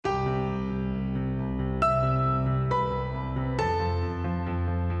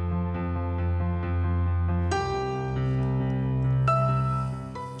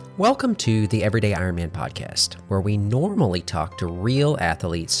Welcome to the Everyday Ironman podcast, where we normally talk to real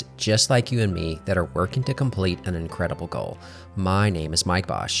athletes just like you and me that are working to complete an incredible goal. My name is Mike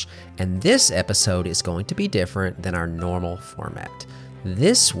Bosch, and this episode is going to be different than our normal format.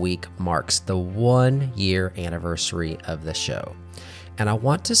 This week marks the 1-year anniversary of the show, and I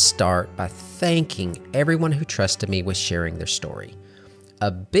want to start by thanking everyone who trusted me with sharing their story. A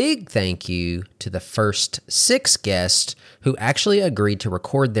big thank you to the first 6 guests who actually agreed to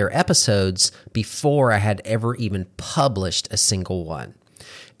record their episodes before I had ever even published a single one.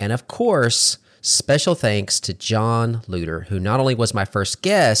 And of course, special thanks to John Luter, who not only was my first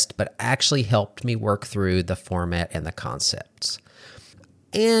guest, but actually helped me work through the format and the concepts.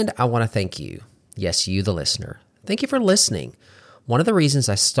 And I want to thank you. Yes, you, the listener. Thank you for listening. One of the reasons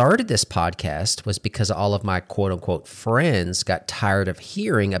I started this podcast was because all of my quote-unquote friends got tired of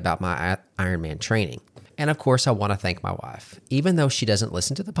hearing about my Ironman training. And of course, I want to thank my wife. Even though she doesn't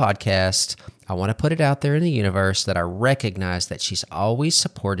listen to the podcast, I want to put it out there in the universe that I recognize that she's always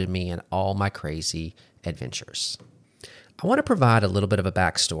supported me in all my crazy adventures. I want to provide a little bit of a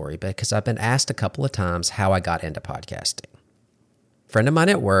backstory because I've been asked a couple of times how I got into podcasting. A friend of mine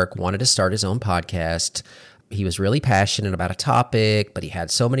at work wanted to start his own podcast. He was really passionate about a topic, but he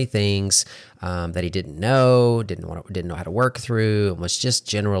had so many things that he didn't know how to work through, and was just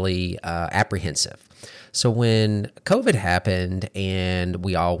generally apprehensive. So when COVID happened and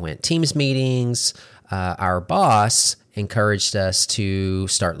we all went Teams meetings, our boss encouraged us to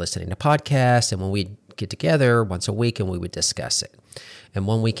start listening to podcasts, and when we'd get together once a week and we would discuss it. And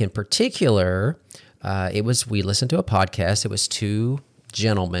one week in particular, we listened to a podcast. It was 2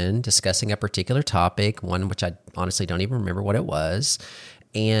 gentlemen discussing a particular topic, one which I honestly don't even remember what it was.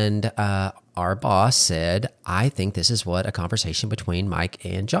 And our boss said, I think this is what a conversation between Mike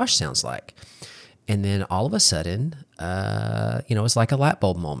and Josh sounds like. And then all of a sudden, it was like a light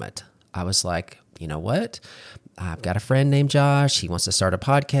bulb moment. I was like, you know what? I've got a friend named Josh. He wants to start a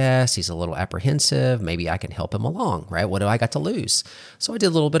podcast. He's a little apprehensive. Maybe I can help him along, right? What do I got to lose? So I did a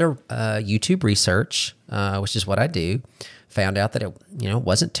little bit of YouTube research, which is what I do. Found out that it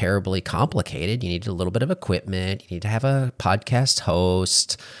wasn't terribly complicated. You needed a little bit of equipment. You need to have a podcast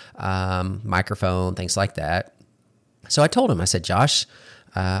host, microphone, things like that. So I told him, I said, Josh,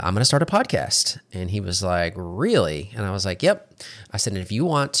 I'm going to start a podcast. And he was like, really? And I was like, yep. I said, if you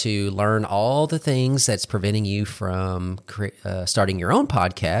want to learn all the things that's preventing you from starting your own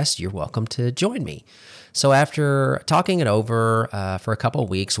podcast, you're welcome to join me. So after talking it over for a couple of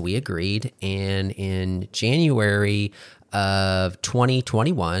weeks, we agreed. And in January of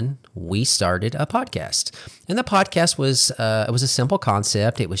 2021, we started a podcast. And the podcast was it was a simple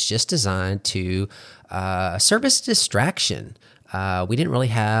concept. It was just designed to serve as a distraction. We didn't really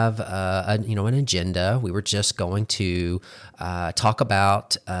have an agenda. We were just going to talk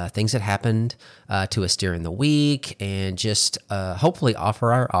about things that happened to us during the week, and just hopefully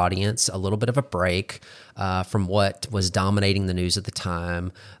offer our audience a little bit of a break from what was dominating the news at the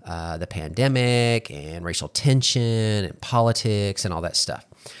time, the pandemic and racial tension and politics and all that stuff.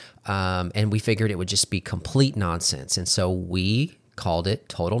 And we figured it would just be complete nonsense. And so we called it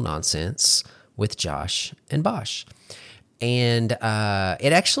Total Nonsense with Josh and Bosch. And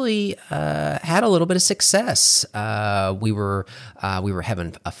it actually had a little bit of success. We were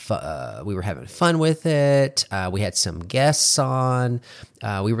having fun with it. We had some guests on.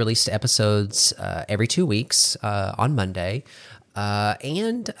 We released episodes every 2 weeks on Monday.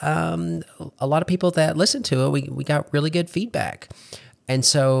 And a lot of people that listened to it, we got really good feedback. And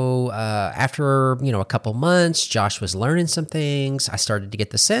so after a couple months, Josh was learning some things. I started to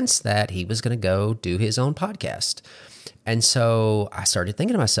get the sense that he was going to go do his own podcast. And so I started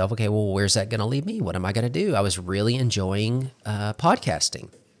thinking to myself, okay, well, where's that going to leave me? What am I going to do? I was really enjoying podcasting.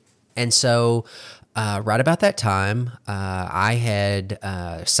 And so right about that time, I had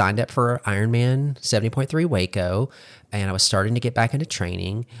signed up for Ironman 70.3 Waco, and I was starting to get back into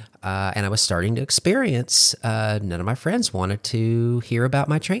training, and I was starting to experience none of my friends wanted to hear about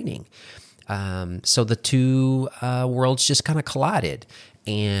my training. So the two worlds just kind of collided.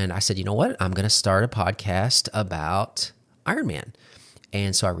 And I said, you know what? I'm going to start a podcast about Ironman.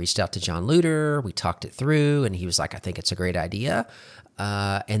 And so I reached out to John Luter. We talked it through, and he was like, I think it's a great idea.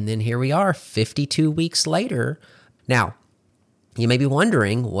 And then here we are 52 weeks later. Now, you may be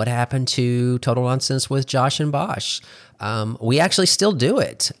wondering what happened to Total Nonsense with Josh and Bosch. We actually still do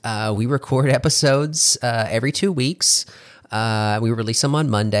it. We record episodes every 2 weeks. We release them on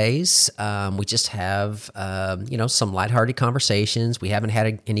Mondays. We just have, some lighthearted conversations. We haven't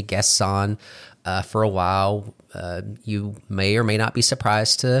had any guests on for a while. You may or may not be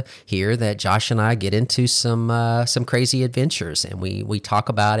surprised to hear that Josh and I get into some crazy adventures, and we talk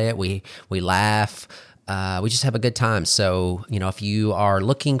about it. We laugh. We just have a good time. So, if you are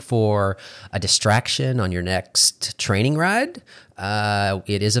looking for a distraction on your next training ride,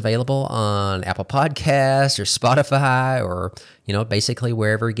 it is available on Apple Podcasts or Spotify or, basically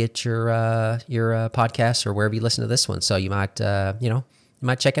wherever you get your podcasts or wherever you listen to this one. So you might, you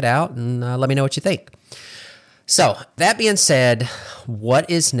might check it out and let me know what you think. So that being said, what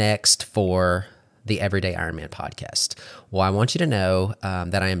is next for the Everyday Ironman podcast? Well, I want you to know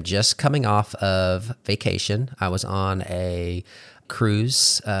that I am just coming off of vacation. I was on a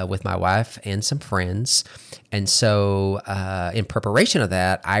cruise with my wife and some friends. And so in preparation of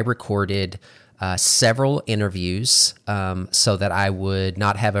that, I recorded several interviews so that I would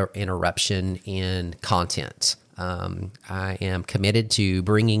not have an interruption in content. I am committed to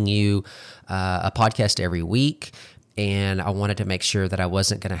bringing you a podcast every week, and I wanted to make sure that I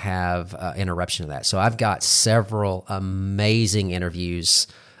wasn't going to have interruption of that. So I've got several amazing interviews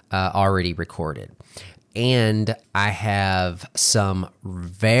already recorded. And I have some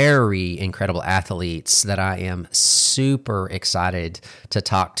very incredible athletes that I am super excited to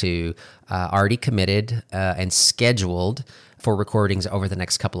talk to, already committed and scheduled for recordings over the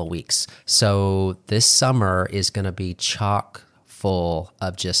next couple of weeks. So this summer is going to be chock full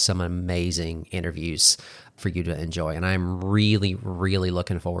of just some amazing interviews for you to enjoy. And I'm really, really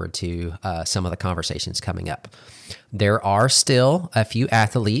looking forward to some of the conversations coming up. There are still a few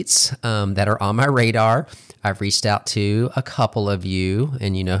athletes that are on my radar. I've reached out to a couple of you,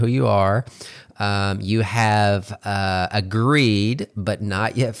 and you know who you are. You have agreed, but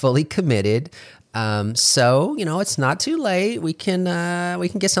not yet fully committed. So, it's not too late. We can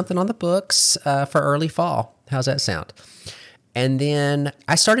get something on the books for early fall. How's that sound? And then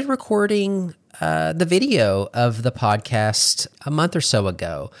I started recording the video of the podcast a month or so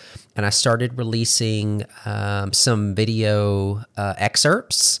ago, and I started releasing some video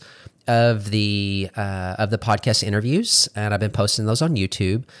excerpts of the podcast interviews, and I've been posting those on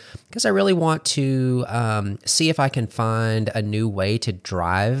YouTube because I really want to see if I can find a new way to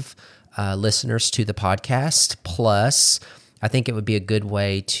drive listeners to the podcast. Plus, I think it would be a good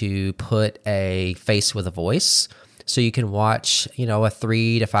way to put a face with a voice. So you can watch, a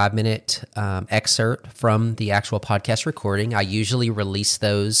 3 to 5 minute excerpt from the actual podcast recording. I usually release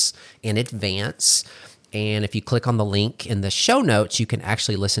those in advance. And if you click on the link in the show notes, you can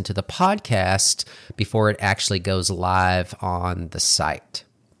actually listen to the podcast before it actually goes live on the site.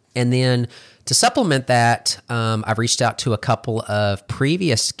 And then to supplement that, I've reached out to a couple of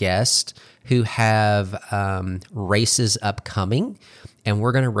previous guests who have races upcoming, and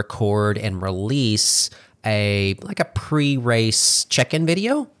we're going to record and release a pre-race check-in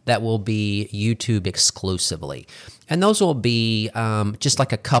video that will be YouTube exclusively. And those will be just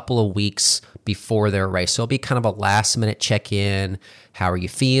like a couple of weeks before their race. So it'll be kind of a last-minute check-in. How are you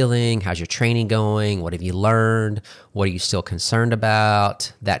feeling? How's your training going? What have you learned? What are you still concerned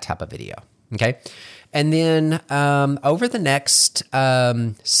about? That type of video. Okay. And then over the next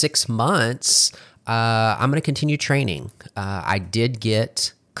 6 months, I'm going to continue training. I did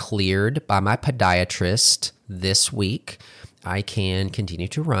get cleared by my podiatrist this week. I can continue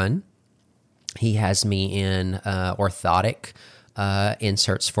to run. He has me in orthotic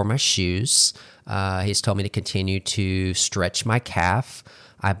inserts for my shoes. He's told me to continue to stretch my calf.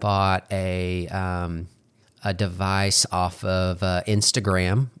 I bought a device off of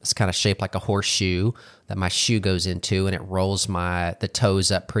Instagram. It's kind of shaped like a horseshoe that my shoe goes into, and it rolls the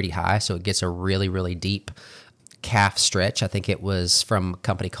toes up pretty high, so it gets a really, really deep calf stretch. I think it was from a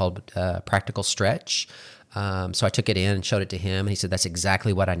company called Practical Stretch. So I took it in and showed it to him, and he said, that's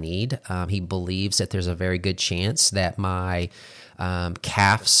exactly what I need. He believes that there's a very good chance that my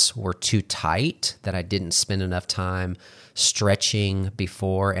calves were too tight, that I didn't spend enough time stretching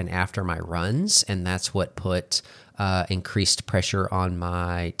before and after my runs, and that's what put increased pressure on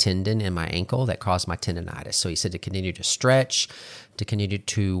my tendon and my ankle that caused my tendonitis. So he said to continue to stretch, to continue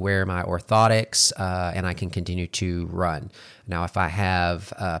to wear my orthotics, and I can continue to run. Now, if I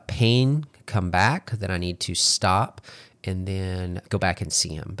have pain come back, then I need to stop and then go back and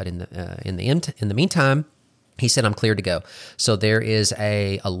see him. But in the meantime, he said I'm clear to go. So there is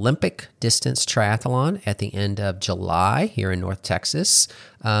a Olympic distance triathlon at the end of July here in North Texas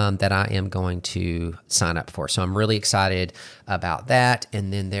that I am going to sign up for. So I'm really excited about that.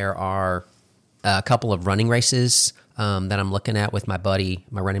 And then there are a couple of running races that I'm looking at with my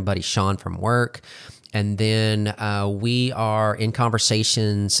running buddy Sean from work. And then we are in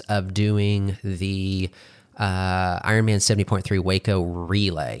conversations of doing the Ironman 70.3 Waco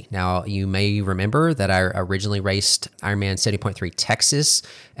relay. Now, you may remember that I originally raced Ironman 70.3 Texas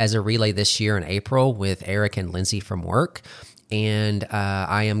as a relay this year in April with Eric and Lindsay from work. And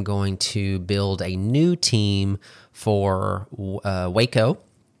I am going to build a new team for Waco.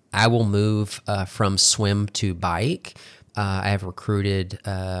 I will move from swim to bike. I have recruited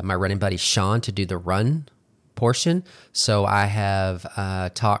my running buddy Sean to do the run portion. So I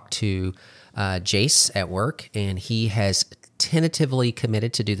have talked to Jace at work, and he has tentatively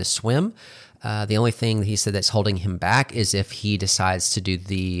committed to do the swim. The only thing he said that's holding him back is if he decides to do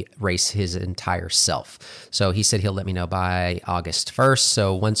the race his entire self. So he said he'll let me know by August 1st.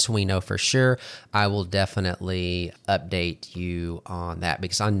 So once we know for sure, I will definitely update you on that,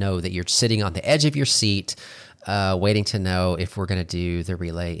 because I know that you're sitting on the edge of your seat waiting to know if we're going to do the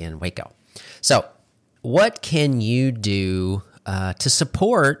relay in Waco. So what can you do to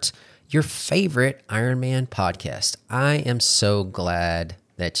support your favorite Ironman podcast? I am so glad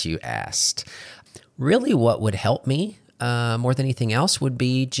that you asked. Really, what would help me more than anything else would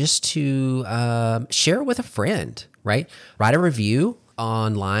be just to share with a friend, right? Write a review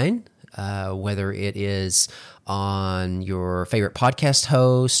online, whether it is on your favorite podcast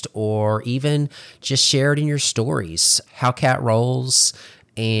host, or even just share it in your stories. How Cat Rolls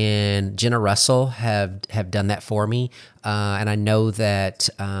and Jenna Russell have done that for me, and I know that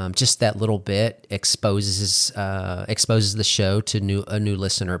just that little bit exposes the show to a new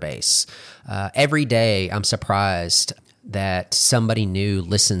listener base. Every day, I'm surprised that somebody new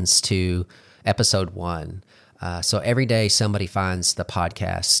listens to episode 1. So every day somebody finds the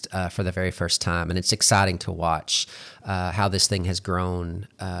podcast for the very first time, and it's exciting to watch how this thing has grown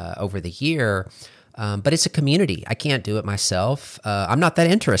over the year. But it's a community. I can't do it myself. I'm not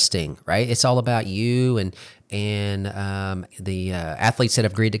that interesting, right? It's all about you and the athletes that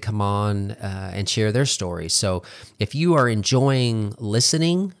have agreed to come on and share their stories. So if you are enjoying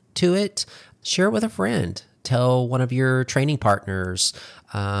listening to it, share it with a friend. Tell one of your training partners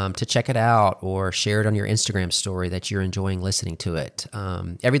to check it out, or share it on your Instagram story that you're enjoying listening to it.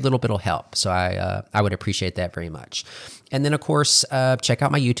 Every little bit will help. So I would appreciate that very much. And then, of course, check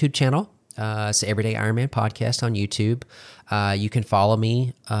out my YouTube channel. It's the Everyday Ironman Podcast on YouTube. You can follow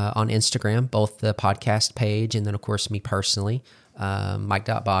me on Instagram, both the podcast page and then, of course, me personally,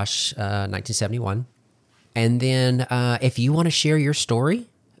 Mike.Bosch 1971. And then if you want to share your story,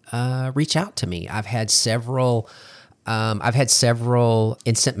 reach out to me. I've had several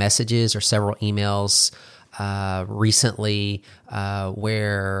instant messages or several emails recently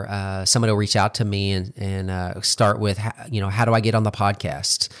where somebody will reach out to me and start with, how do I get on the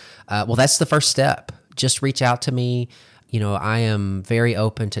podcast? Well, that's the first step. Just reach out to me. I am very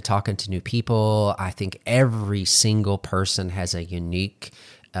open to talking to new people. I think every single person has a unique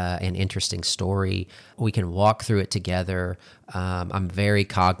and interesting story. We can walk through it together. I'm very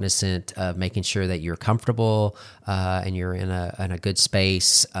cognizant of making sure that you're comfortable and you're in a good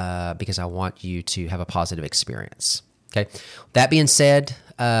space because I want you to have a positive experience. Okay. That being said,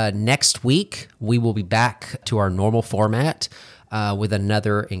 next week we will be back to our normal format with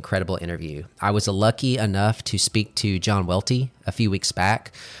another incredible interview. I was lucky enough to speak to John Welty a few weeks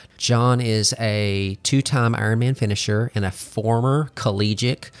back. John is a 2-time Ironman finisher and a former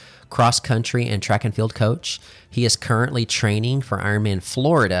collegiate cross-country and track and field coach. He is currently training for Ironman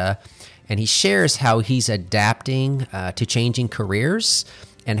Florida, and he shares how he's adapting to changing careers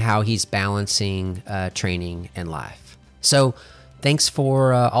and how he's balancing training and life. So thanks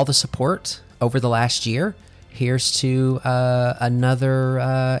for all the support over the last year. Here's to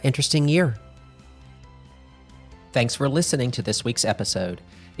another interesting year. Thanks for listening to this week's episode.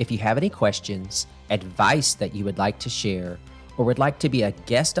 If you have any questions, advice that you would like to share, or would like to be a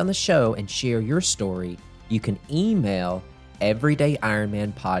guest on the show and share your story, you can email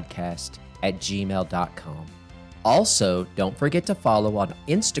everydayironmanpodcast@gmail.com. Also, don't forget to follow on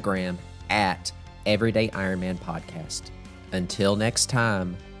Instagram at Everyday Ironman Podcast. Until next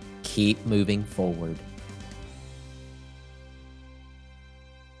time, keep moving forward.